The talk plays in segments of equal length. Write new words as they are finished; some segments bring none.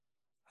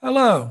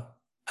Hello,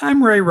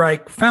 I'm Ray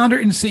Reich, founder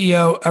and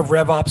CEO of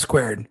RevOps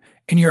Squared,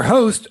 and your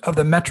host of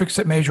the Metrics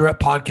That Measure Up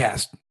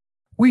podcast.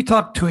 We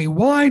talk to a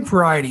wide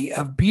variety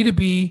of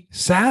B2B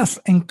SaaS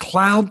and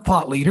cloud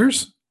thought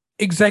leaders,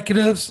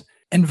 executives,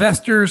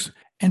 investors,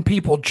 and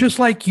people just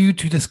like you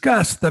to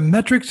discuss the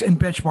metrics and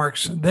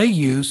benchmarks they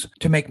use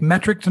to make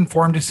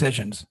metrics-informed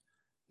decisions.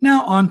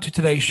 Now on to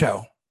today's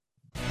show.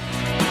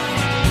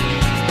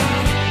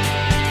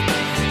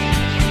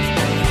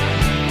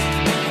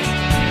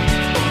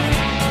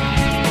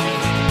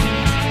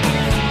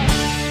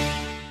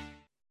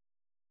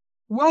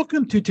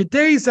 Welcome to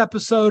today's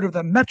episode of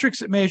the Metrics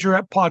That Measure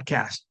Up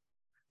podcast.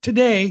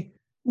 Today,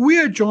 we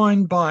are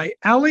joined by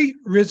Ali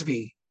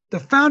Rizvi, the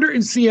founder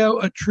and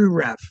CEO of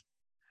TrueRev.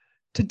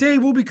 Today,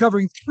 we'll be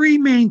covering three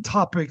main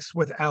topics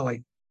with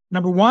Ali.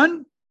 Number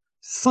one,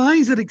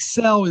 signs that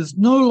Excel is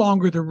no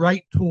longer the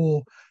right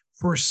tool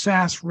for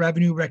SaaS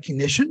revenue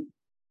recognition.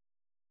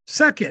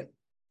 Second,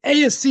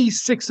 ASC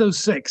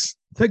 606,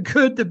 the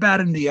good, the bad,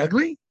 and the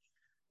ugly.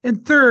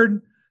 And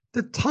third,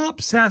 the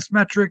top SaaS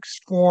metrics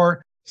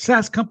for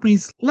SaaS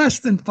companies less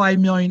than 5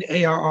 million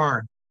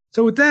ARR.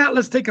 So with that,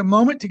 let's take a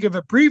moment to give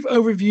a brief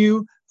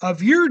overview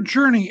of your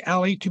journey,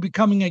 Ali, to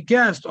becoming a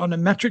guest on the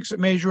Metrics That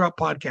Measure Up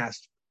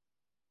podcast.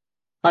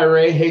 Hi,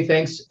 Ray. Hey,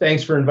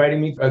 thanks for inviting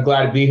me.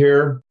 Glad to be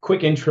here.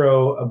 Quick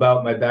intro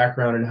about my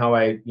background and how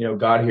I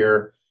got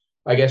here.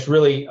 I guess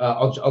really,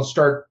 I'll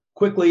start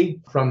quickly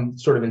from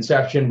sort of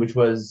inception, which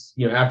was,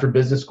 after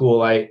business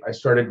school, I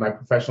started my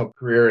professional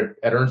career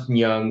at Ernst and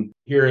Young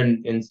here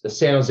in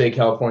San Jose,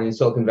 California,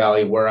 Silicon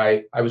Valley, where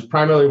I was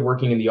primarily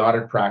working in the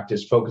audit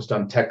practice focused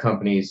on tech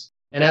companies.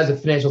 And as a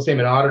financial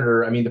statement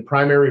auditor, the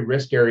primary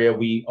risk area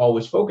we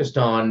always focused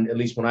on, at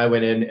least when I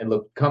went in and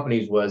looked at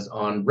companies, was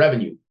on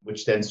revenue,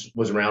 which then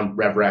was around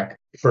rev rec,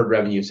 deferred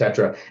revenue, et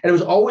cetera. And it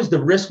was always,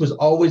 the risk was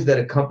always that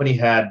a company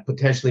had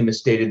potentially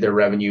misstated their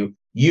revenue,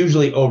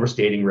 usually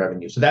overstating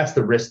revenue. So that's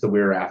the risk that we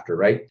were after,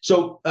 right?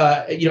 So,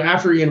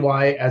 after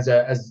E&Y as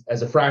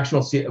a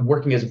fractional,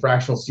 working as a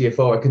fractional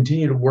CFO, I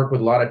continued to work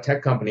with a lot of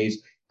tech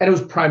companies, and it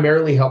was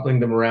primarily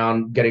helping them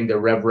around getting their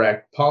rev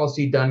rec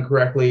policy done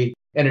correctly.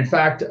 And in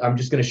fact, I'm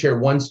just going to share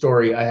one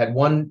story. I had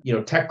one,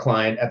 tech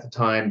client at the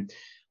time.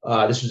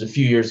 This was a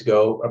few years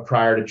ago,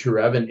 prior to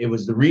TrueRev, and it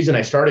was the reason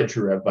I started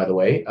TrueRev, by the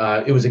way.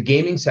 It was a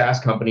gaming SaaS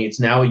company. It's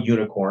now a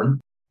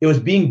unicorn. It was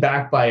being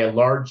backed by a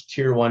large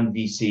tier one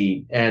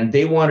VC, and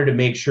they wanted to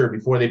make sure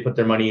before they put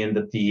their money in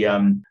that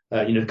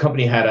the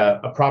company had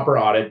a proper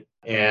audit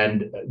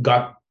and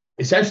got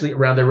essentially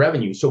around their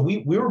revenue. So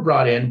we were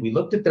brought in. We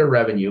looked at their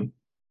revenue,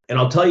 and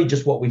I'll tell you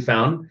just what we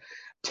found.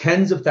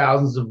 Tens of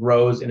thousands of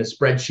rows in a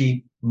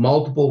spreadsheet,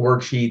 multiple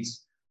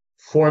worksheets,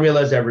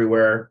 formulas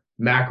everywhere,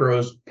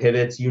 macros,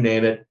 pivots, you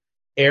name it,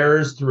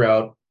 errors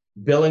throughout,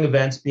 billing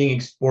events being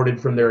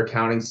exported from their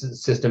accounting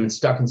system and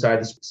stuck inside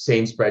the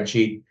same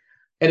spreadsheet.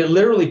 And it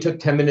literally took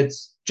 10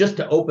 minutes just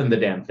to open the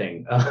damn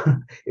thing.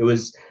 It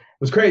was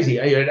crazy.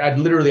 I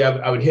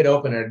would hit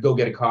open and I'd go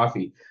get a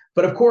coffee.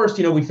 But of course,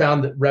 we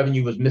found that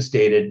revenue was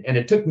misstated, and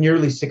it took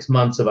nearly 6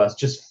 months of us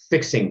just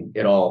fixing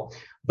it all.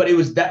 But it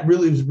was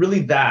really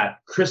that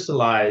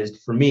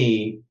crystallized for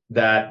me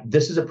that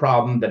this is a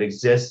problem that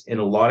exists in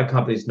a lot of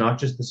companies, not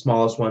just the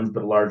smallest ones,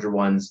 but larger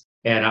ones.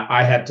 And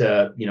I had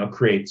to,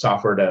 create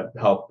software to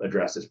help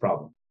address this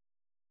problem.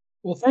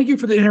 Well, thank you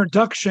for the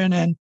introduction.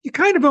 And you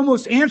kind of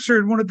almost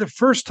answered one of the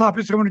first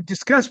topics I want to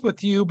discuss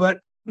with you, but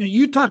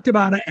you talked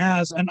about it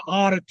as an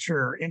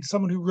auditor and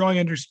someone who really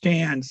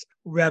understands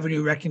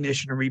revenue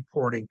recognition and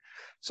reporting.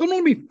 So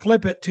let me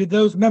flip it to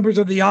those members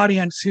of the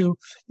audience who,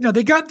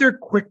 they got their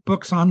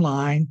Quickbooks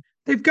online,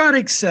 they've got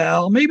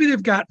Excel, maybe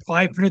they've got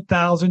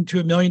 $500,000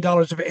 to $1 million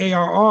of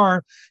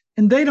ARR,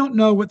 and they don't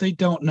know what they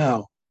don't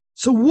know.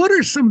 So what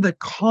are some of the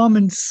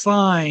common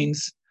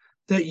signs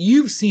that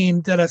you've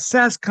seen that a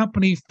SaaS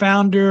company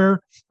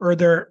founder or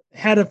their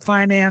head of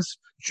finance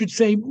should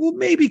say, well,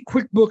 maybe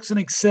QuickBooks and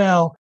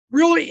Excel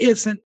really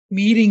isn't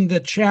meeting the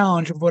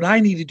challenge of what I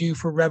need to do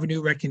for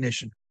revenue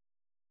recognition?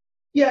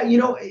 Yeah,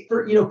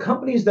 for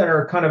companies that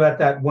are kind of at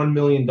that $1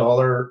 million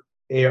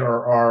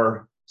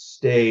ARR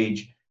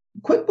stage,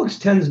 QuickBooks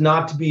tends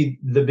not to be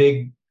the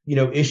big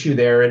issue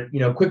there.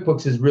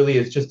 QuickBooks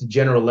is just a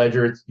general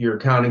ledger. It's your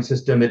accounting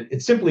system.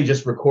 It simply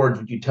just records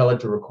what you tell it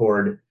to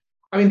record.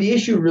 The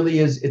issue really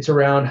is it's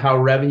around how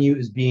revenue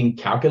is being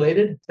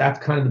calculated. That's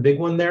kind of the big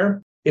one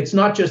there. It's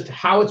not just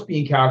how it's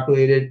being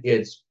calculated,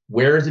 it's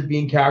where is it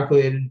being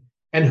calculated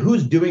and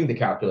who's doing the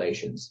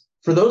calculations.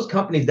 For those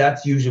companies,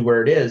 that's usually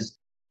where it is.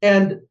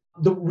 And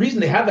the reason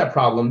they have that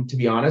problem, to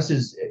be honest,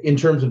 is in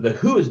terms of the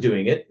who is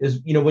doing it,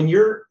 is, when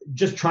you're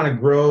just trying to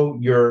grow,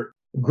 your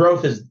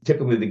growth is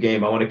typically the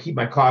game. I want to keep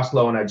my costs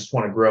low and I just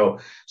want to grow.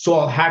 So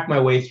I'll hack my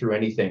way through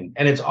anything.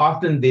 And it's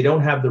often they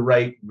don't have the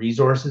right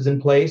resources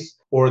in place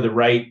or the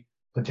right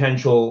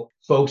potential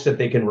folks that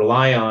they can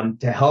rely on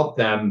to help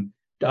them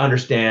to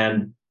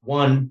understand,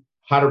 one,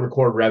 how to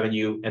record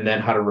revenue and then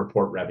how to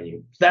report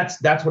revenue.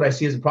 That's what I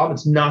see as a problem.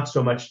 It's not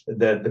so much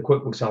the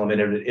QuickBooks element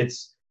of it.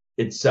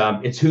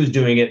 It's who's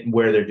doing it and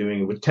where they're doing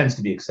it, which tends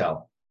to be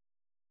Excel.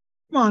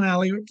 Come on,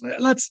 Ali.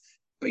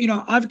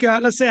 I've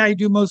got, let's say I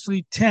do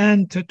mostly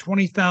 10 to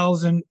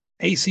 20,000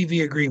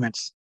 ACV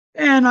agreements.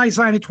 And I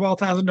sign a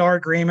 $12,000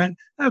 agreement.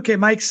 Okay,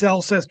 my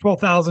Excel says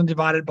 12,000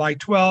 divided by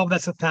 12.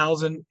 That's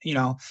 1,000,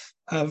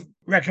 of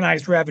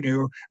recognized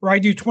revenue. Or I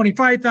do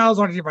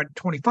 25,000, I divide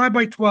 25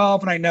 by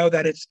 12, and I know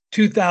that it's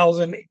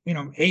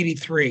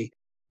 2,083.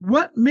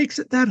 What makes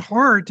it that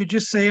hard to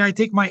just say I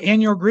take my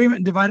annual agreement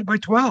and divide it by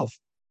 12?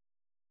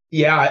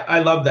 Yeah, I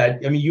love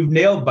that. I mean, you've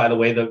nailed, by the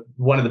way,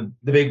 one of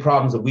the big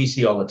problems that we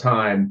see all the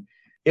time.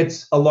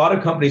 It's a lot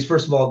of companies,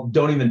 first of all,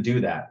 don't even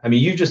do that. I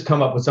mean, you just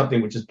come up with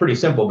something which is pretty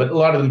simple, but a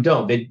lot of them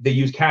don't. They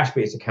use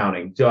cash-based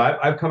accounting. So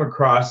I've come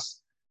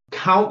across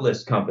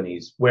countless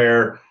companies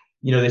where,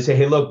 they say,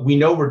 hey, look, we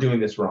know we're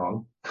doing this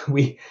wrong.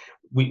 We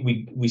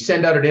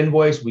send out an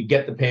invoice, we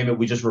get the payment,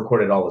 we just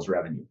record it all as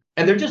revenue.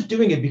 And they're just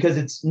doing it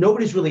because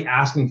nobody's really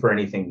asking for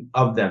anything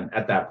of them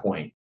at that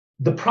point.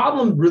 The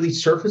problem really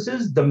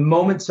surfaces the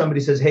moment somebody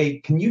says, hey,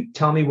 can you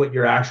tell me what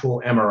your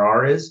actual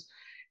MRR is?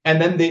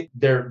 And then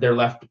they're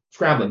left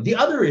scrambling. The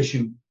other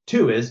issue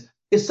too is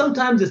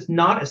sometimes it's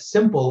not as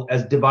simple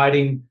as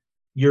dividing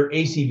your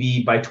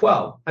ACV by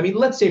 12. I mean,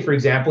 let's say, for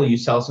example, you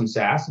sell some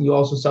SaaS and you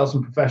also sell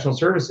some professional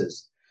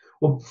services.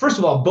 Well, first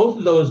of all, both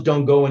of those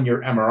don't go in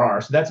your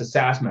MRR. So that's a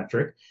SaaS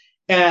metric.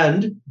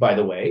 And by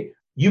the way,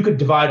 you could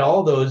divide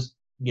all those,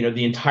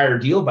 the entire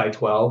deal by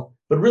 12,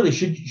 but really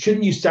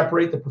shouldn't you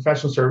separate the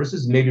professional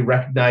services and maybe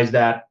recognize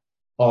that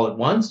all at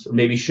once? Or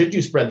maybe should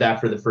you spread that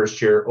for the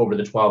first year over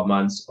the 12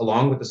 months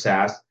along with the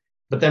SaaS?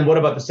 But then what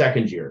about the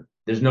second year?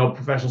 There's no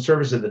professional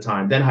services at the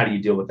time. Then how do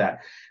you deal with that?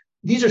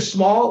 These are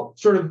small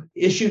sort of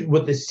issues.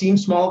 What they seem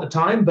small at the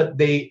time, but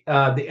they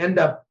end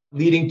up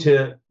leading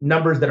to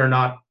numbers that are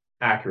not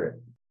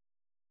accurate.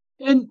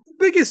 And the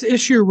biggest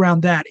issue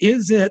around that,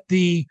 is it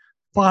the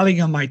filing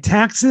of my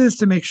taxes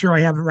to make sure I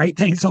have the right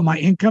things on my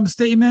income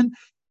statement?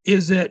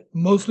 Is it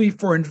mostly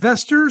for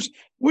investors?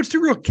 What's the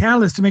real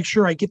catalyst to make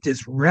sure I get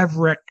this rev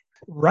rec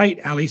right,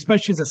 Ali,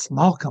 especially as a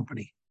small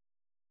company?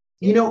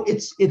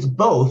 It's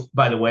both,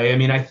 by the way. I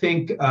mean, I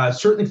think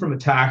certainly from a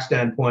tax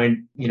standpoint,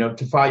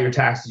 to file your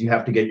taxes, you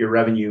have to get your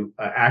revenue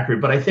accurate.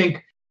 But I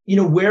think,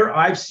 where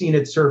I've seen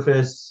it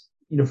surface,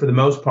 for the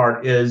most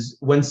part, is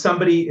when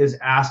somebody is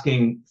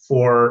asking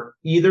for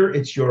either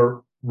it's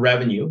your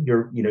revenue,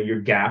 your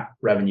GAAP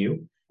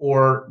revenue,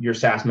 or your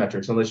SaaS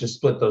metrics. And let's just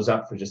split those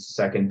up for just a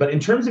second. But in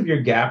terms of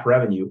your GAAP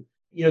revenue,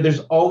 there's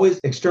always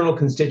external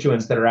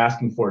constituents that are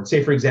asking for it.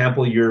 Say, for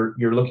example, you're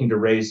looking to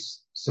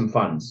raise some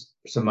funds,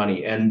 some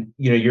money, and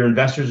your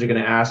investors are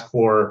going to ask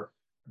for,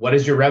 what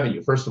is your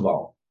revenue? First of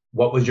all,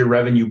 what was your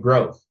revenue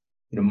growth?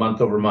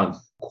 Month over month,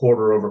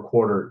 quarter over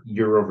quarter,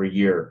 year over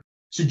year.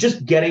 So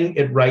just getting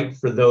it right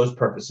for those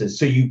purposes,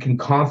 so you can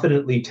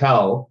confidently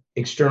tell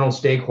external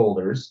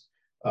stakeholders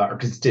or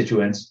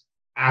constituents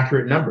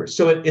accurate numbers.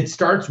 So it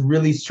starts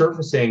really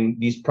surfacing,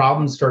 these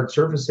problems start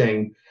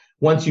surfacing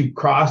once you've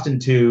crossed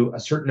into a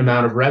certain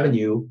amount of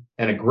revenue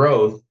and a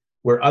growth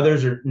where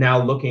others are now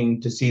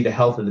looking to see the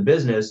health of the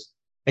business.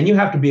 And you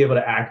have to be able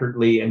to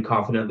accurately and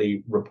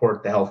confidently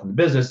report the health of the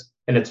business.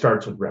 And it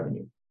starts with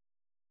revenue.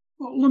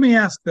 Well, let me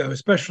ask, though,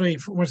 especially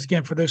once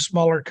again for those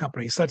smaller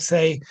companies. Let's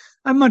say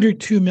I'm under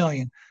 2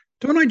 million.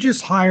 Don't I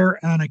just hire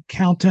an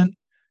accountant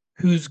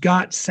who's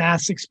got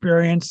SaaS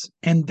experience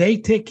and they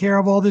take care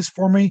of all this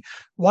for me?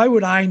 Why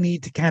would I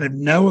need to kind of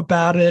know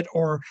about it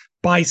or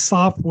buy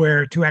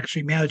software to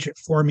actually manage it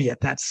for me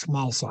at that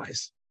small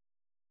size?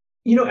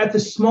 At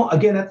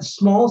the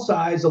small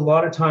size, a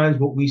lot of times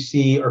what we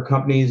see are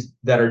companies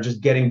that are just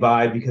getting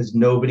by because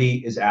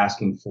nobody is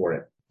asking for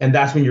it. And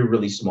that's when you're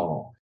really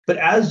small. But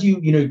as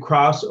you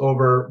cross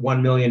over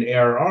 1 million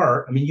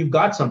ARR, I mean, you've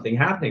got something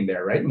happening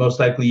there, right? Most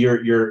likely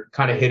you're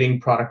kind of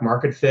hitting product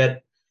market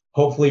fit.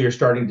 Hopefully you're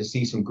starting to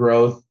see some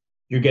growth.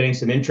 You're getting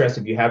some interest.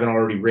 If you haven't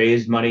already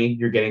raised money,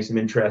 you're getting some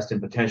interest,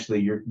 and potentially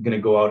you're going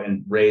to go out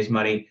and raise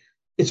money.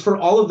 It's for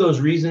all of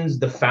those reasons,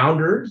 the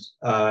founders,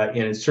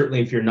 and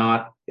certainly if you're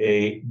not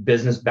a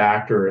business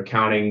backed or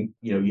accounting,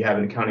 you have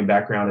an accounting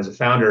background as a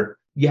founder,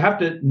 you have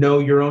to know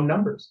your own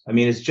numbers. I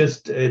mean,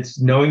 it's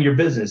knowing your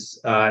business.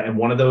 And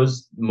one of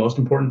those most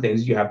important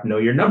things, you have to know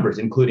your numbers,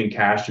 including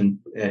cash and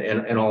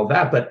all of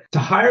that. But to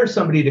hire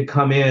somebody to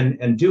come in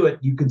and do it,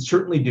 you can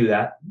certainly do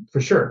that for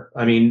sure.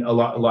 I mean, a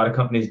lot of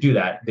companies do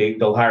that.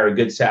 They'll hire a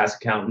good SaaS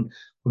accountant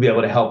who'll be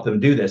able to help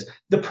them do this.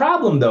 The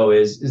problem, though,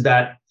 is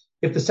that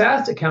if the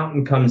SaaS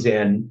accountant comes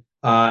in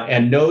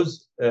and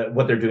knows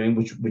what they're doing,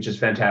 which is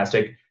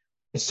fantastic,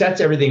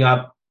 sets everything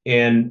up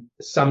in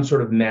some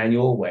sort of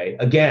manual way,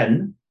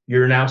 again,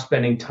 you're now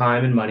spending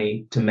time and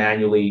money to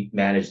manually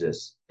manage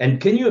this.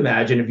 And can you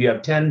imagine if you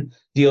have 10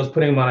 deals,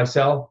 putting them on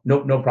Excel?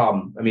 No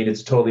problem. I mean,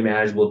 it's totally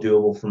manageable,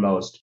 doable for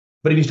most.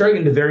 But if you start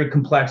getting into very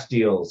complex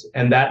deals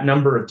and that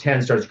number of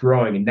 10 starts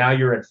growing and now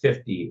you're at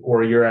 50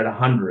 or you're at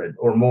 100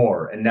 or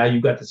more, and now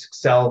you've got this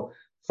Excel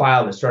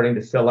file that's starting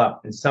to fill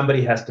up and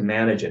somebody has to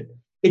manage it,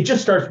 it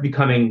just starts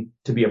becoming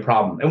to be a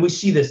problem. And we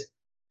see this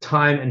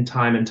time and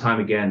time and time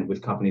again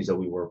with companies that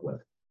we work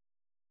with.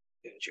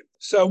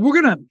 So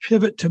we're going to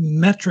pivot to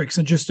metrics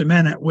in just a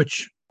minute,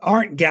 which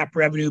aren't GAAP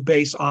revenue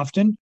based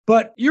often,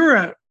 but you're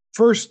a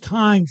first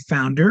time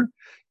founder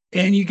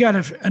and you got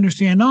to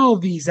understand all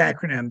of these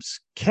acronyms: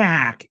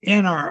 CAC,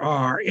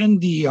 NRR,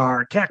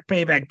 NDR, CAC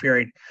Payback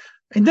Period.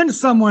 And then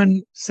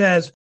someone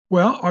says,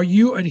 well, are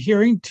you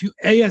adhering to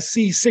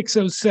ASC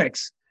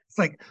 606? It's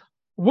like,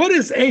 what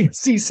is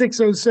ASC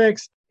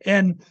 606?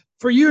 And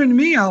for you and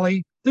me,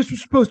 Ali, this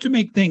was supposed to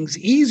make things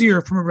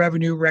easier from a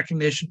revenue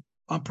recognition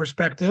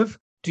perspective.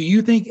 Do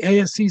you think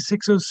ASC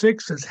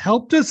 606 has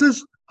helped us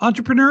as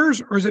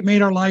entrepreneurs, or has it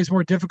made our lives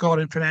more difficult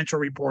in financial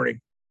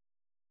reporting?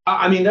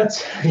 I mean,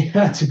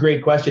 that's a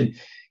great question.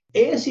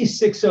 ASC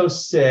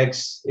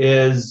 606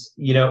 is,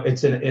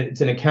 it's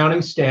an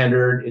accounting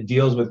standard. It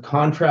deals with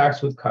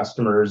contracts with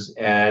customers,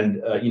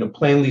 and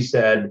plainly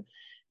said,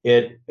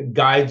 it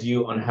guides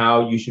you on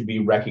how you should be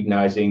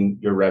recognizing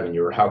your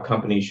revenue, or how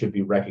companies should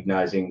be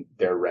recognizing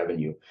their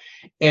revenue.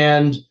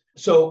 And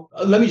so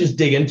let me just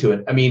dig into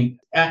it. I mean,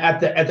 at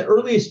the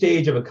earliest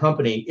stage of a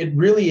company, it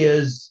really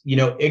is,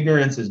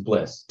 ignorance is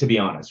bliss, to be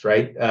honest,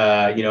 right?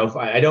 If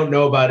I don't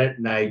know about it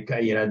and I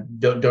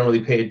don't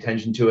really pay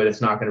attention to it, it's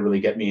not going to really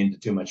get me into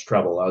too much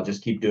trouble. I'll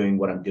just keep doing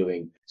what I'm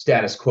doing,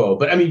 status quo.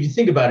 But I mean, if you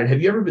think about it,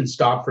 have you ever been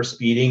stopped for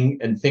speeding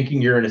and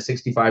thinking you're in a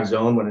 65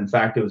 zone when in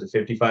fact it was a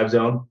 55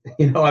 zone?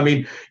 I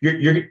mean, you're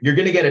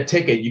going to get a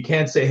ticket. You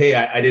can't say, hey,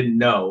 I didn't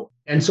know.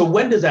 And so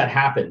when does that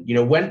happen?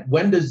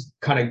 When does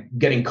kind of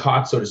getting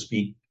caught, so to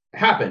speak,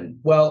 happen?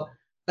 Well,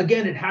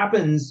 again, it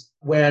happens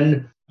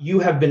when you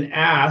have been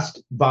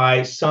asked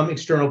by some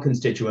external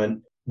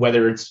constituent,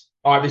 whether it's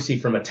obviously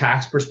from a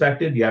tax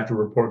perspective, you have to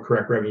report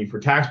correct revenue for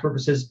tax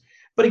purposes.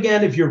 But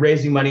again, if you're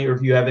raising money, or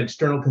if you have an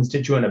external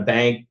constituent, a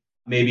bank,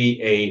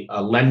 maybe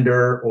a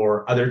lender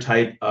or other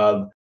type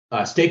of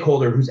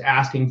stakeholder who's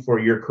asking for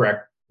your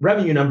correct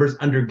revenue numbers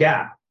under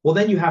GAAP, well,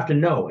 then you have to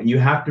know and you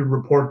have to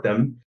report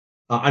them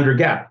under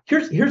GAAP.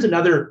 Here's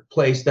another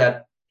place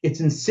that it's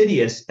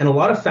insidious, and a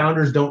lot of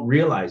founders don't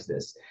realize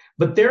this.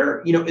 But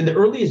in the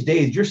earliest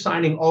days, you're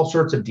signing all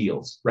sorts of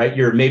deals, right?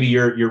 You're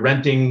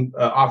renting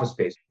office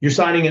space. You're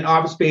signing an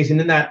office space, and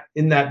in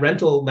that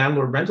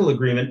landlord rental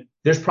agreement,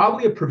 there's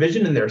probably a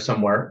provision in there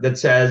somewhere that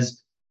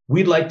says,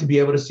 we'd like to be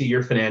able to see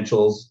your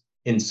financials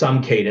in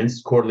some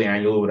cadence, quarterly,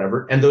 annual,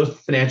 whatever, and those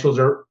financials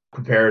are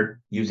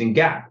prepared using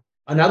GAAP.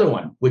 Another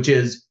one, which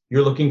is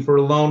you're looking for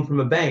a loan from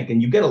a bank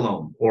and you get a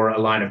loan or a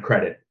line of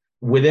credit.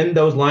 Within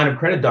those line of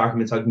credit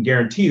documents, I can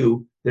guarantee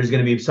you there's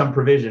going to be some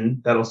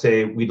provision that'll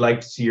say, we'd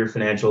like to see your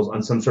financials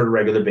on some sort of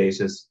regular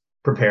basis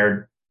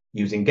prepared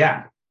using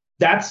GAAP.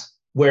 That's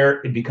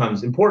where it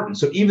becomes important.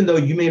 So even though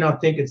you may not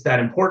think it's that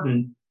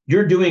important,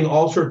 you're doing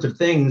all sorts of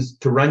things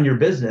to run your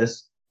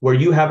business where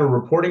you have a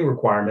reporting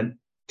requirement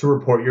to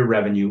report your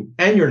revenue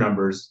and your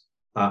numbers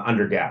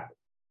under GAAP.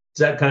 Does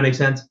that kind of make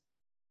sense?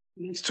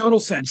 Makes total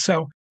sense.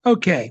 So,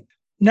 okay,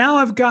 now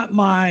I've got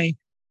my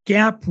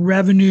GAAP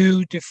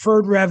revenue,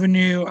 deferred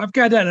revenue. I've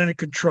got that under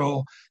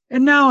control.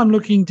 And now I'm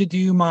looking to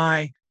do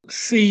my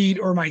seed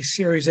or my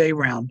Series A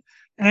round.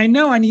 And I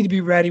know I need to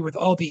be ready with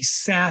all these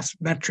SaaS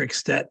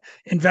metrics that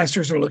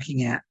investors are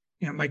looking at,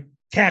 my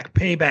CAC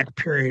payback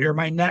period or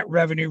my net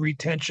revenue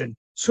retention.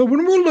 So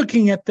when we're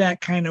looking at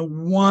that kind of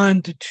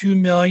 1 to 2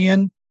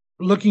 million,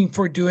 looking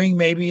for doing,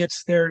 maybe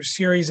it's their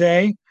Series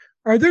A,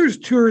 are there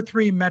 2 or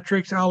 3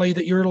 metrics, Ali,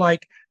 that you're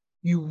like,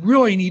 you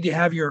really need to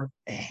have your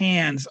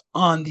hands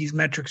on these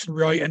metrics and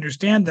really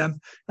understand them?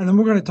 And then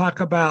we're going to talk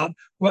about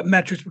what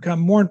metrics become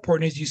more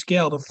important as you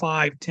scale to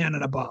 5, 10,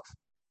 and above.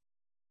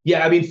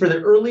 Yeah, I mean, for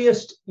the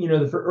earliest,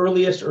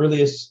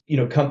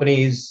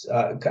 companies,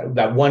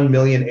 that 1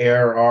 million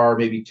ARR,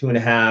 maybe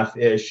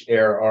 2.5-ish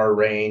ARR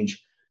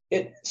range,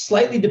 it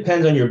slightly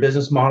depends on your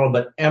business model,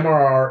 but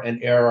MRR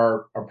and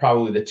ARR are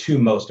probably the 2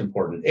 most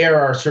important.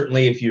 ARR,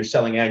 certainly, if you're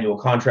selling annual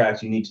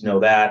contracts, you need to know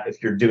that.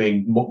 If you're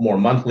doing more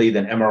monthly,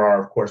 then MRR,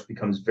 of course,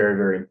 becomes very,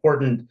 very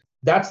important.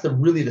 That's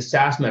really the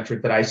SaaS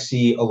metric that I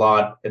see a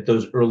lot at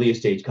those earliest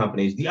stage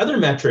companies. The other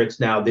metrics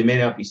now, they may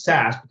not be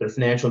SaaS, but they're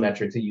financial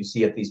metrics that you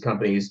see at these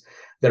companies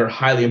that are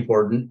highly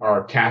important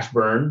are cash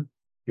burn,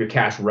 your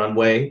cash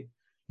runway,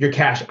 your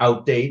cash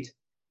out date,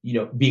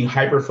 being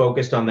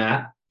hyper-focused on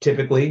that.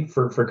 Typically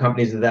for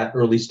companies at that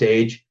early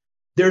stage.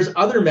 There's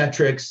other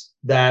metrics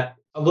that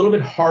a little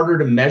bit harder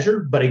to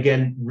measure, but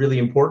again, really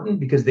important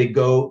because they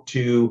go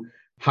to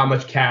how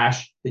much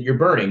cash that you're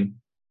burning.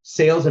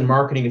 Sales and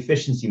marketing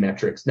efficiency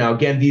metrics. Now,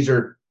 again, these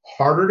are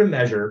harder to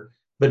measure,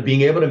 but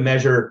being able to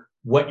measure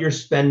what you're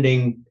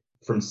spending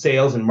from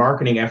sales and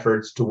marketing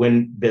efforts to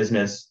win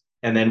business,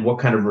 and then what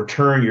kind of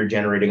return you're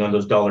generating on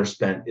those dollars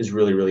spent is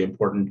really, really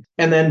important.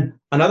 And then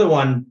another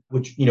one,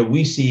 which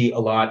we see a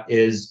lot,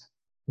 is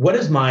what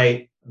is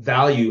my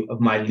value of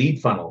my lead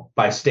funnel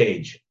by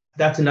stage?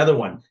 That's another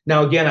one.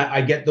 Now, again,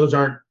 I get those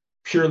aren't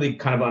purely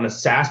kind of on a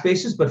SaaS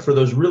basis, but for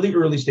those really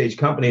early stage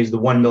companies, the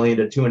 1 million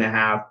to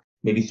 2.5,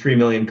 maybe 3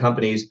 million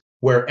companies,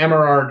 where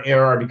MRR and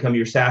ARR become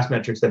your SaaS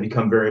metrics that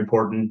become very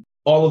important.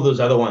 All of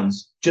those other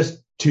ones,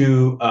 just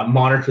to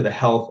monitor the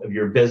health of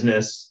your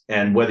business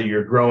and whether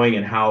you're growing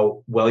and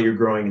how well you're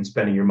growing and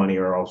spending your money,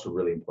 are also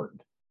really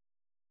important.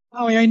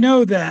 Ali, I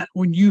know that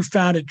when you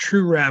founded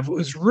TrueRev, it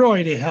was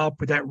really to help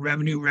with that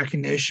revenue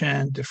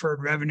recognition,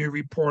 deferred revenue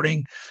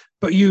reporting,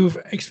 but you've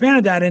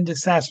expanded that into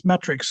SaaS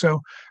Metrics.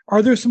 So,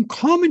 are there some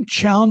common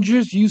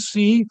challenges you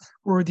see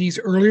where these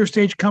earlier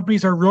stage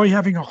companies are really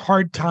having a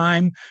hard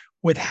time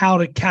with how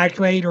to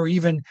calculate, or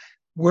even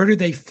where do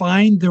they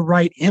find the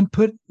right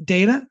input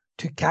data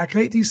to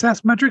calculate these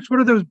SaaS metrics? What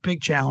are those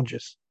big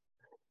challenges?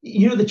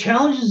 The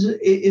challenge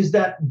is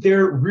that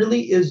there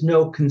really is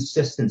no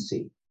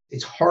consistency.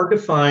 It's hard to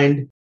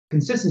find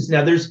consistency.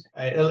 Now,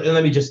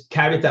 let me just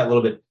caveat that a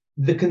little bit.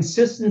 The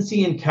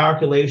consistency in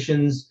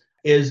calculations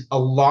is a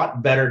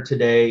lot better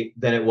today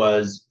than it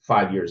was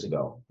 5 years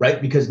ago,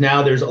 right? Because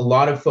now there's a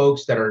lot of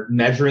folks that are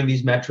measuring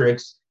these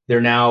metrics. They're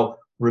now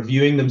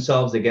reviewing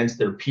themselves against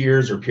their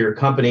peers or peer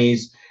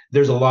companies.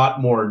 There's a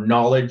lot more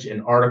knowledge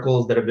and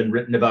articles that have been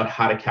written about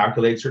how to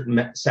calculate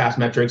certain SaaS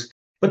metrics.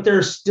 But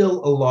there's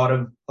still a lot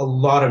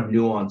of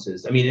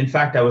nuances. I mean, in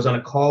fact, I was on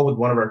a call with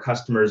one of our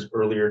customers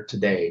earlier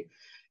today,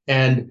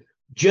 and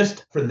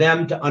just for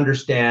them to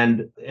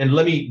understand, and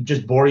let me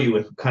just bore you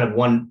with kind of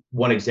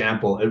one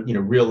example,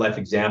 real life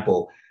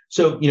example.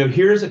 So,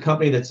 here's a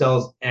company that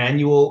sells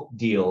annual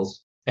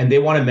deals, and they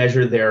want to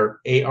measure their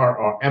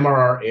ARR,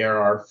 MRR,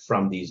 ARR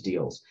from these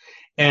deals.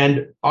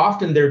 And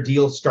often their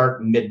deals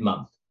start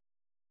mid-month,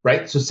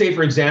 right? So say,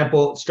 for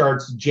example, it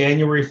starts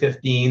January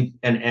 15th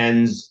and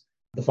ends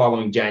the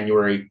following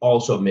January,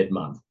 also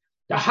mid-month.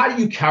 Now, how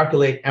do you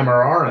calculate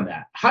MRR on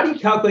that? How do you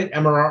calculate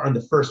MRR on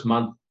the first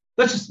month?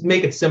 Let's just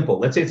make it simple.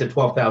 Let's say it's a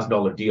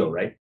 $12,000 deal,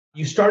 right?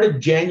 You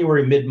started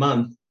January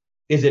mid-month.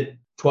 Is it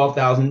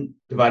 12,000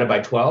 divided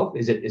by 12?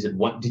 Is it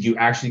what? Did you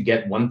actually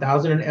get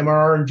 1,000 in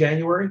MRR in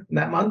January in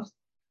that month?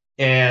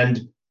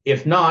 And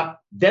if not,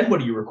 then what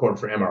do you record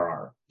for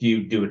MRR? Do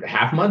you do it a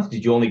half month?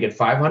 Did you only get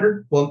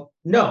 500? Well,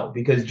 no,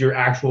 because your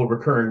actual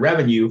recurring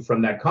revenue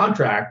from that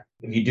contract,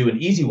 if you do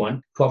an easy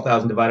one,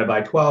 12,000 divided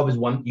by 12 is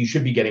one, you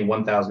should be getting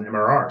 1,000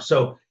 MRR.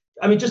 So,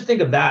 I mean, just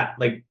think of that.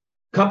 Like,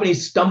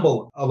 companies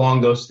stumble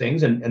along those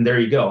things, and there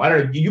you go. I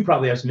don't know, you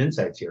probably have some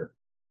insights here.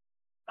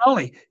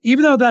 Ollie,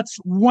 even though that's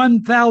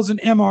 1,000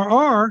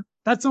 MRR,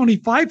 that's only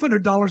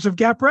 $500 of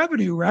GAAP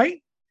revenue,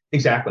 right?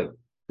 Exactly.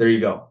 There you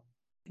go.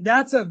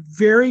 That's a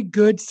very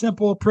good,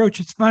 simple approach.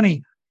 It's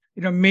funny.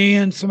 Me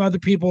and some other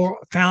people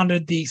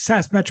founded the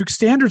SaaS Metrics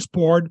Standards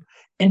Board,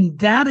 and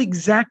that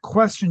exact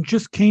question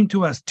just came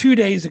to us 2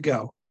 days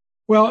ago.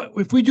 Well,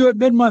 if we do a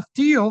mid-month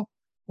deal,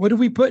 what do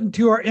we put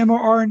into our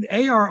MRR and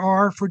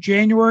ARR for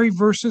January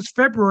versus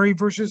February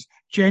versus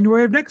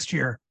January of next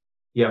year?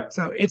 Yeah.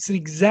 So it's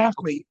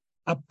exactly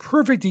a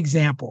perfect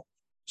example.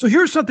 So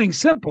here's something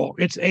simple.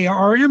 It's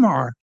ARR,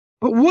 MRR.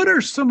 But what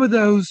are some of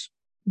those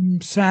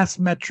SaaS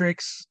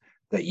metrics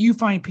that you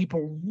find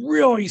people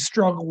really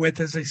struggle with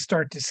as they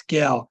start to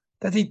scale,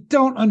 that they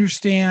don't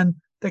understand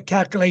the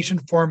calculation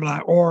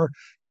formula, or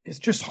it's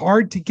just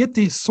hard to get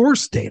the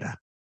source data?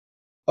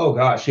 Oh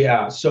gosh,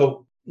 yeah.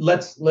 So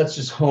let's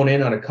just hone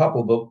in on a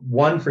couple. But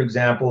one, for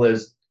example,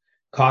 is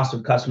cost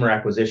of customer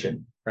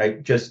acquisition,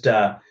 right? Just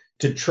to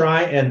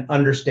try and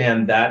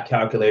understand that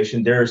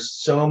calculation, there's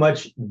so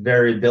much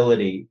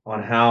variability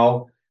on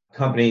how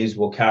companies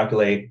will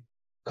calculate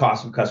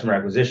cost of customer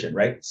acquisition,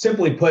 right?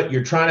 Simply put,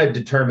 you're trying to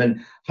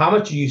determine how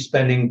much are you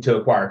spending to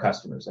acquire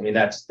customers. I mean,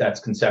 that's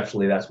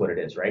conceptually, that's what it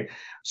is, right?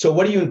 So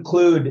what do you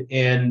include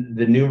in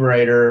the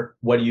numerator?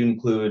 What do you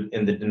include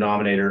in the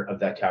denominator of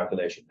that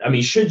calculation? I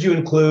mean, should you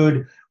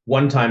include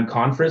one-time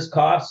conference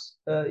costs,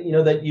 that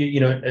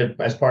you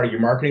as part of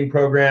your marketing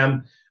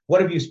program?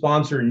 What if you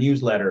sponsor a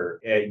newsletter?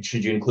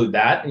 Should you include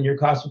that in your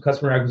cost of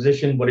customer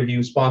acquisition? What if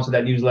you sponsor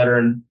that newsletter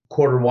in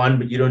quarter one,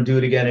 but you don't do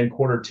it again in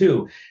quarter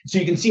two? So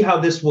you can see how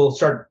this will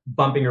start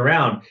bumping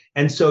around.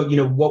 And so,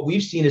 what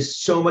we've seen is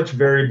so much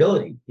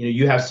variability.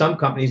 You have some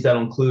companies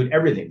that'll include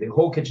everything, the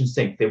whole kitchen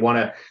sink. They want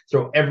to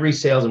throw every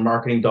sales and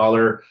marketing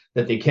dollar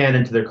that they can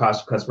into their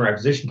cost of customer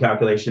acquisition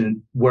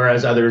calculation,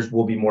 whereas others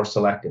will be more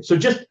selective. So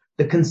just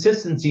the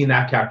consistency in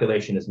that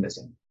calculation is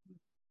missing.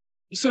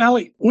 So,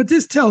 Ali, what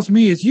this tells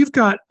me is you've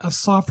got a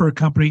software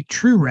company,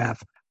 TrueRev,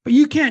 but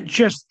you can't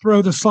just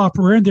throw the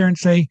software in there and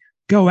say,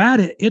 go at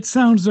it. It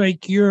sounds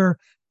like your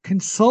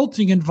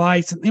consulting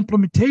advice and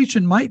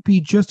implementation might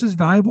be just as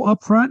valuable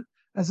upfront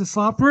as the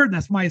software. And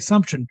that's my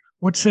assumption.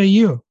 What say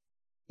you?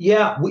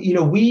 Yeah,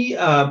 we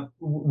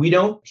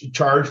don't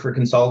charge for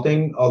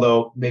consulting,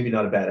 although maybe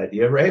not a bad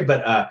idea, right?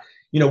 But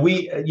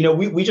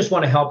we just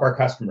want to help our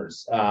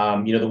customers.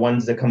 The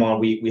ones that come on,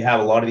 we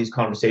have a lot of these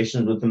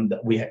conversations with them.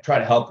 That we try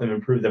to help them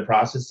improve their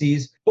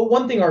processes. But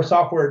one thing our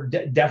software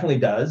definitely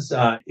does,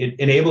 it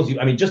enables you.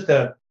 I mean, just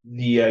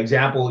the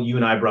example you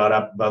and I brought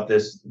up about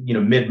this,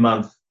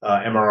 mid-month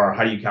MRR.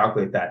 How do you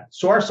calculate that?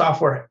 So our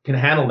software can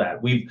handle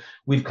that.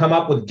 We've come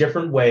up with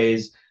different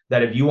ways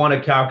that if you want to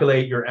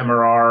calculate your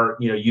MRR,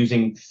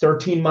 using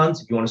 13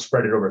 months, if you want to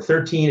spread it over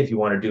 13, if you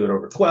want to do it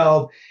over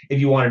 12, if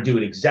you want to do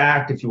it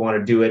exact, if you want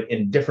to do it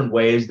in different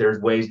ways, there's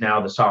ways now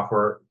the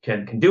software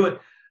can do it,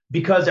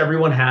 because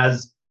everyone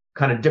has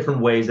kind of different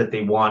ways that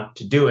they want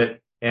to do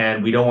it.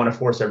 And we don't want to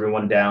force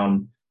everyone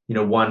down,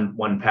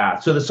 one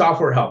path. So the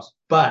software helps.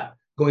 But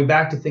going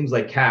back to things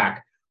like CAC,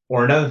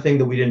 or another thing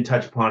that we didn't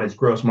touch upon is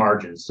gross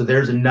margins. So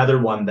there's another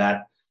one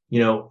that,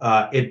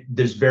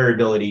 there's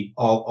variability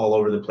all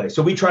over the place.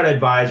 So we try to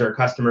advise our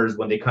customers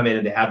when they come in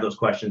and they have those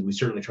questions. We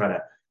certainly try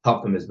to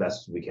help them as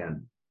best as we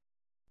can.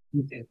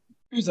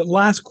 Here's the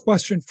last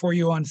question for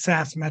you on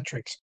SaaS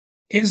metrics.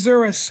 Is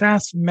there a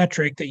SaaS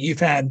metric that you've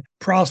had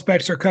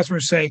prospects or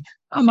customers say,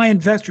 oh, my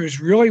investors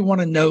really want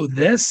to know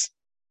this?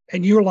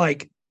 And you're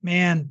like,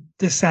 man,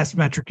 this SaaS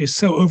metric is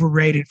so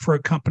overrated for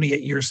a company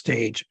at your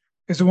stage.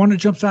 Is there one that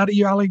jumps out at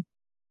you, Ali?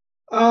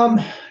 For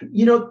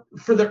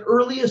the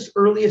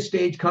earliest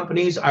stage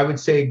companies, I would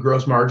say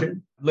gross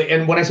margin.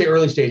 And when I say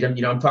early stage, I'm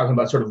talking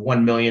about sort of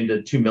 1 million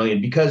to 2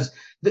 million, because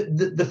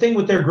the thing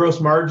with their gross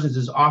margins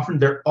is often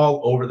they're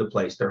all over the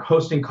place. Their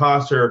hosting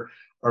costs are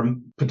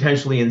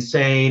potentially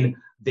insane.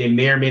 They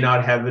may or may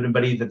not have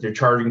anybody that they're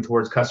charging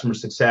towards customer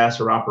success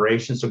or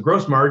operations. So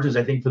gross margins,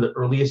 I think, for the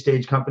earliest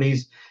stage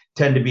companies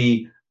tend to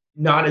be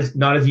not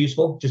as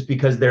useful, just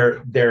because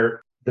the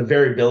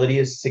variability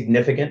is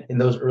significant in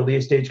those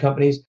earliest stage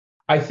companies.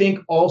 I think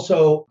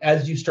also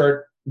as you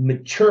start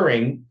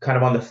maturing, kind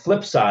of on the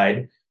flip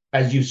side,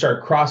 as you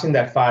start crossing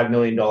that $5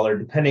 million,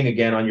 depending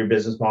again on your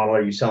business model,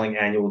 are you selling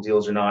annual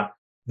deals or not?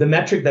 The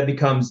metric that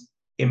becomes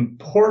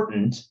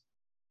important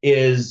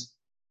is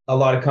a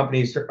lot of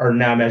companies are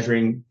now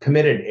measuring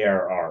committed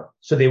ARR.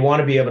 So they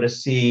want to be able to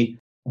see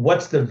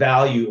what's the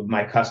value of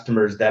my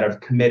customers that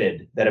have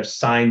committed, that have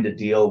signed a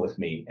deal with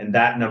me. And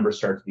that number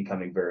starts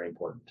becoming very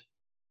important.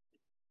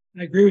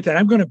 I agree with that.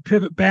 I'm going to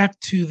pivot back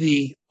to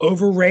the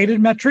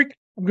overrated metric.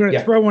 I'm going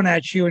to throw one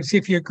at you and see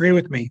if you agree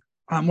with me.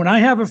 When I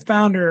have a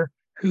founder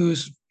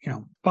who's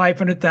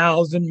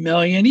 500,000,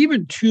 million,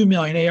 even 2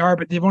 million AR,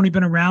 but they've only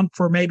been around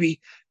for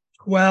maybe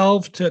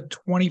 12 to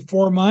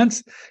 24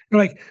 months, they're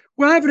like,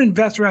 well, I have an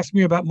investor asking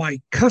me about my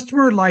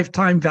customer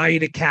lifetime value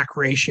to CAC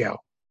ratio.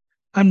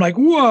 I'm like,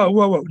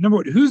 whoa. Number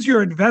one, who's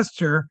your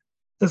investor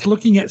that's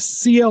looking at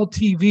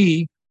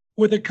CLTV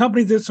with a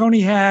company that's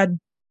only had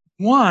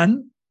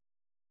one,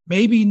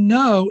 maybe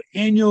no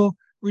annual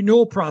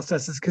renewal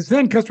processes? Because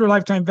then customer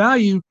lifetime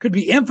value could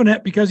be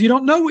infinite because you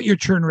don't know what your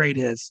churn rate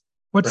is.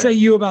 What say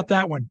you about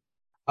that one?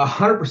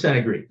 100%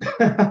 agree.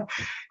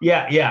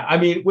 Yeah. I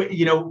mean,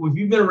 if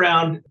you've been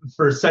around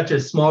for such a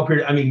small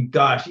period, I mean,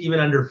 gosh, even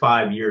under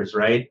 5 years,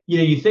 right?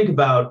 You think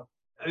about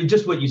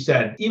just what you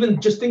said,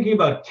 even just thinking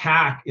about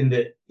CAC in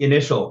the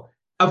initial,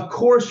 of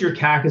course, your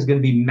CAC is going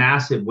to be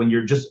massive when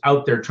you're just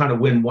out there trying to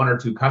win 1 or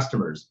 2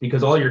 customers,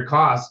 because all your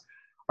costs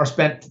are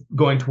spent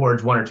going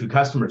towards 1 or 2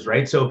 customers,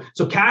 right? So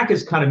CAC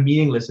is kind of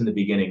meaningless in the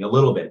beginning, a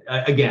little bit,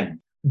 again,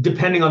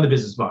 depending on the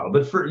business model.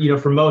 But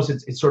for most,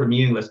 it's sort of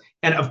meaningless.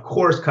 And of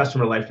course,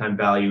 customer lifetime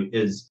value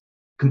is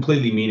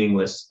completely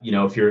meaningless,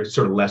 if you're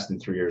sort of less than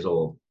 3 years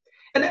old.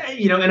 And,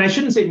 and I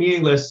shouldn't say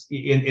meaningless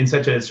in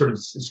such a sort of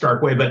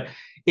stark way, but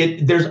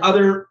there's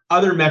other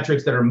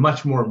metrics that are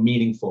much more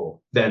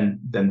meaningful than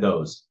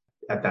those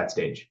at that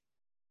stage.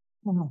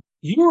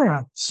 You're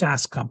a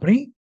SaaS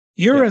company.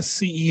 You're a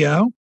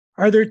CEO.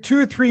 Are there 2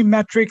 or 3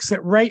 metrics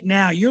that right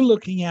now you're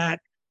looking at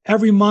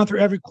every month or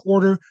every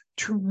quarter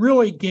to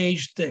really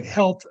gauge the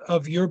health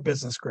of your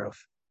business growth?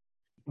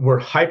 We're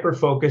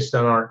hyper-focused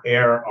on our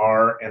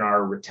ARR and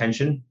our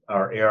retention,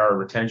 our ARR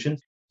retention.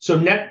 So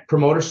net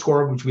promoter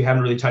score, which we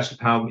haven't really touched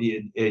upon,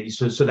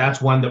 so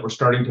that's one that we're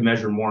starting to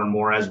measure more and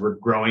more as we're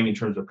growing in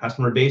terms of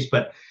customer base.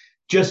 But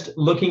just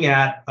looking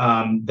at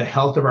the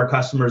health of our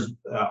customers,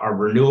 our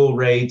renewal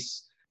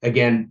rates,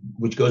 again,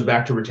 which goes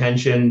back to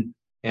retention,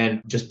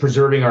 and just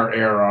preserving our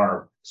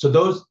ARR. So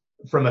those,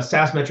 from a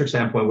SaaS metric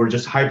standpoint, we're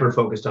just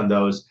hyper-focused on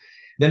those.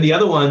 Then the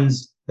other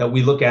ones that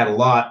we look at a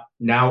lot,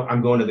 now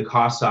I'm going to the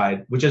cost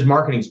side, which is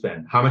marketing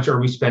spend. How much are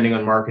we spending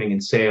on marketing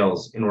and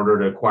sales in order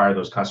to acquire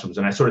those customers?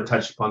 And I sort of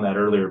touched upon that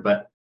earlier,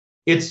 but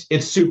it's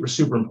super,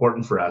 super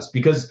important for us,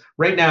 because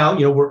right now,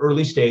 we're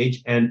early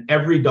stage, and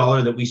every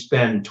dollar that we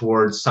spend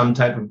towards some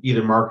type of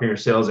either marketing or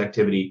sales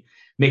activity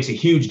makes a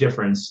huge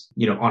difference,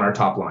 on our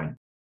top line.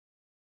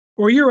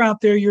 Or you're out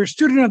there, you're a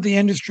student of the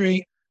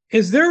industry.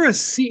 Is there a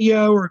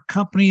CEO or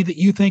company that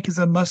you think is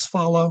a must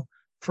follow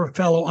for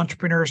fellow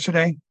entrepreneurs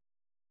today?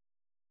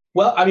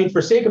 Well, I mean,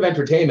 for sake of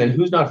entertainment,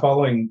 who's not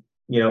following,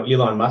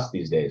 Elon Musk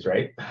these days,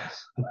 right?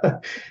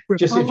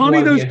 Just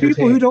only those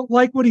people who don't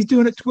like what he's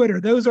doing at Twitter.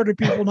 Those are the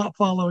people not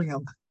following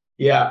him.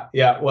 Yeah.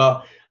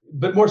 Well,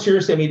 but more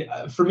seriously, I mean,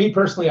 for me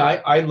personally,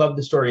 I love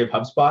the story of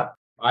HubSpot.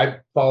 I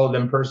follow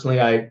them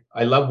personally.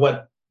 I love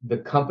what the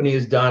company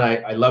has done.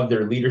 I love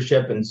their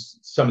leadership and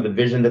some of the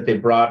vision that they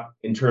brought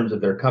in terms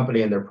of their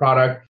company and their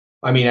product.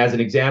 I mean, as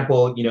an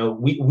example,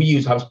 we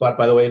use HubSpot,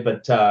 by the way,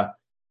 but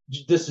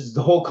this is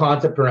the whole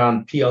concept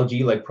around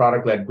PLG, like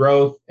product-led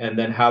growth, and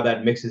then how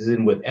that mixes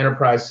in with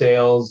enterprise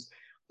sales.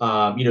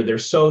 They're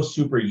so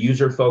super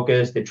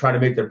user-focused. They try to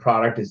make their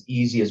product as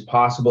easy as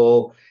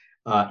possible,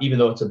 even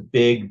though it's a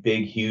big,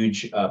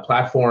 huge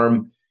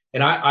platform.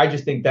 And I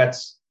just think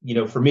that's,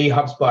 for me,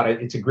 HubSpot,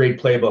 it's a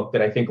great playbook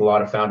that I think a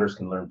lot of founders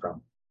can learn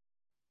from.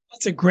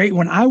 That's a great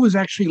one. I was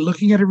actually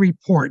looking at a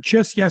report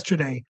just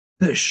yesterday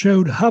that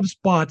showed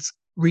HubSpot's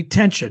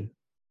retention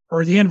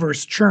or the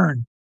inverse,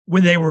 churn,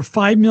 when they were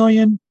 5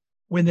 million,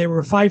 when they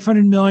were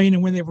 500 million,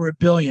 and when they were a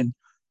billion.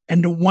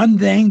 And the one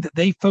thing that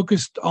they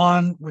focused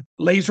on with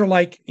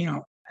laser-like,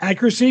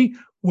 accuracy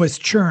was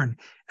churn.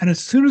 And as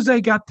soon as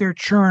they got their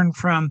churn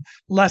from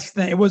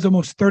it was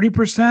almost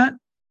 30%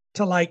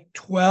 to like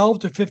 12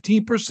 to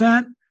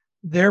 15%,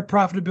 their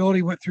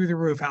profitability went through the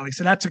roof, Ali.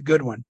 So that's a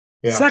good one.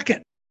 Yeah.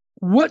 Second,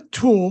 what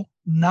tool,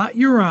 not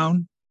your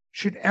own,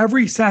 should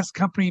every SaaS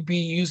company be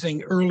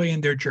using early in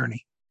their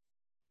journey?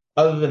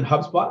 Other than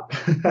HubSpot?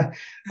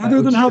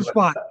 Other than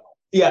HubSpot.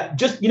 Yeah,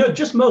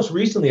 just most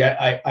recently,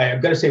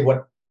 I've got to say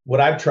what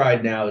I've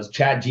tried now is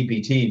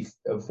ChatGPT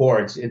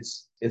 4.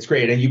 It's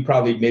great,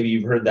 and maybe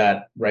you've heard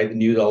that, right? The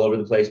news all over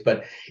the place,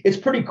 but it's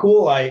pretty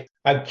cool. I've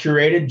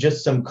curated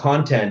just some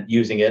content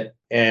using it,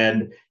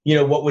 and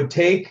what would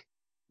take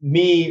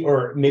me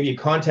or maybe a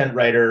content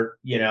writer,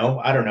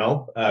 I don't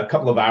know, a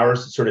couple of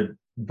hours to sort of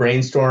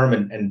brainstorm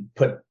and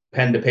put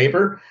pen to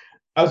paper.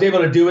 I was able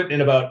to do it in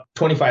about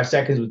 25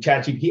 seconds with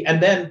ChatGPT,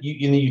 and then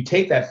you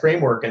take that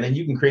framework and then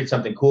you can create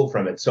something cool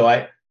from it. So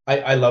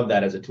I love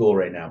that as a tool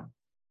right now.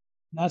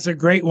 That's a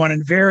great one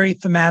and very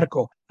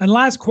thematical. And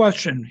last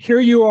question. Here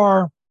you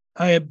are,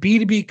 a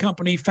B2B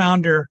company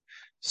founder.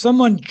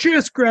 Someone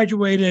just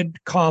graduated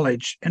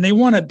college and they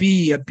want to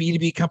be a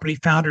B2B company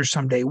founder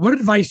someday. What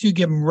advice do you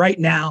give them right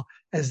now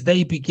as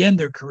they begin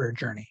their career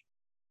journey?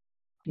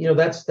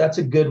 That's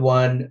a good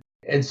one.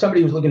 And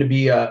somebody who's looking to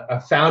be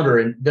a founder,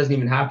 and it doesn't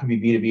even have to be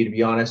B2B, to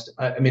be honest.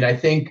 I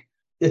think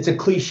it's a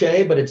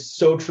cliche, but it's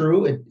so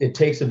true. It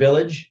takes a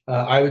village.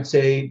 I would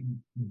say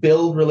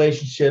build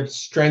relationships,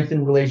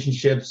 strengthen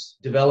relationships,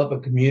 develop a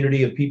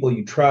community of people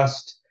you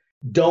trust.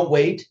 Don't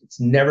wait. It's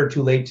never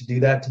too late to do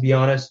that, to be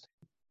honest.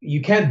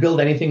 You can't build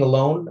anything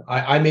alone.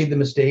 I made the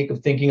mistake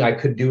of thinking I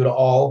could do it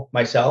all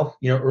myself,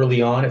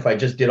 early on if I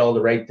just did all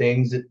the right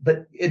things,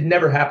 but it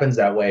never happens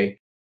that way.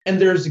 And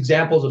there's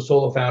examples of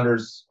solo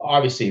founders,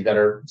 obviously, that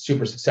are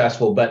super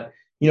successful. But,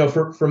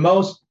 for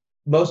most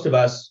of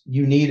us,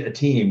 you need a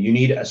team. You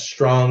need a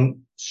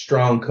strong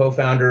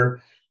co-founder.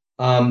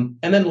 And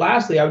then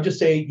lastly, I would just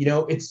say,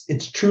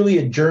 it's truly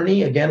a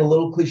journey. Again, a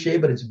little cliche,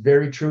 but it's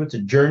very true. It's a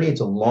journey.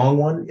 It's a long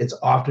one. It's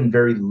often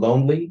very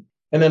lonely.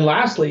 And then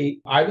lastly,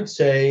 I would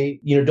say,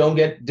 don't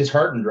get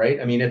disheartened,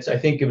 right? I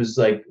think it was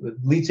like the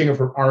lead singer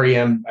from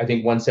REM, I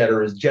think once said,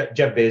 or as Jeff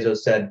Bezos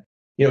said,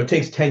 it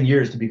takes 10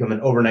 years to become an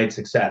overnight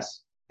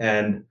success,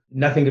 and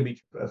nothing could be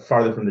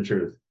farther from the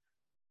truth.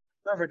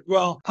 Perfect.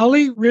 Well,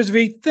 Ali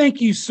Rizvi,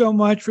 thank you so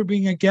much for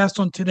being a guest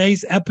on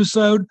today's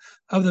episode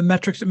of the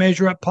Metrics That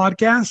Measure Up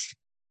podcast.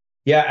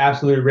 Yeah,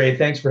 absolutely, Ray.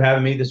 Thanks for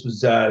having me. This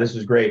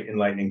was great,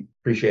 enlightening.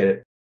 Appreciate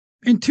it.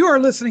 And to our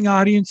listening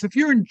audience, if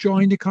you're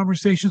enjoying the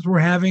conversations we're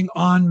having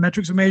on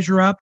Metrics That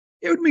Measure Up,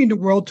 it would mean the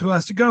world to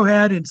us to go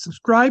ahead and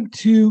subscribe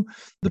to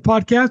the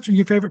podcast on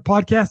your favorite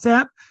podcast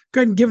app. Go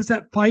ahead and give us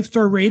that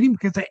 5-star rating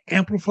because that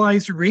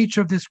amplifies the reach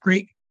of this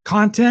great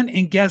content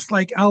and guests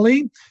like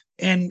Ali.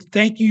 And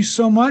thank you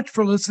so much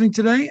for listening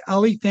today.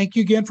 Ali, thank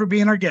you again for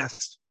being our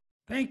guest.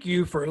 Thank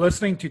you for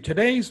listening to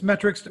today's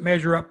Metrics That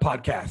Measure Up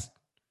podcast.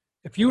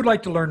 If you would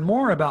like to learn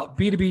more about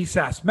B2B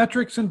SaaS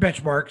metrics and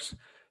benchmarks,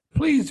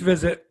 please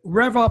visit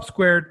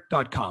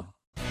revopsquared.com.